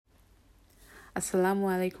Assalamu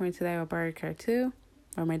alaikum warahmatullahi wabarakatuh.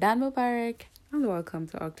 Ramadan Mubarak and welcome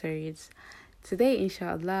to Octo Reads. Today,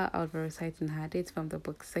 inshallah, I'll be reciting hadith from the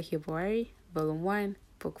book Sahih Bukhari, Volume 1,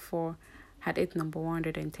 Book 4, hadith number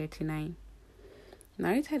 139.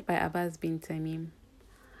 Narrated by Abbas bin Tamim.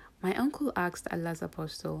 My uncle asked Allah's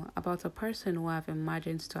apostle about a person who have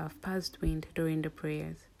imagined to have passed wind during the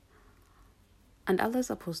prayers. And Allah's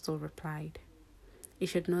apostle replied, he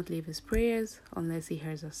should not leave his prayers unless he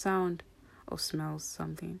hears a sound or smells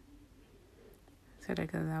something.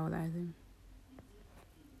 Sadaqallahu al-Azim.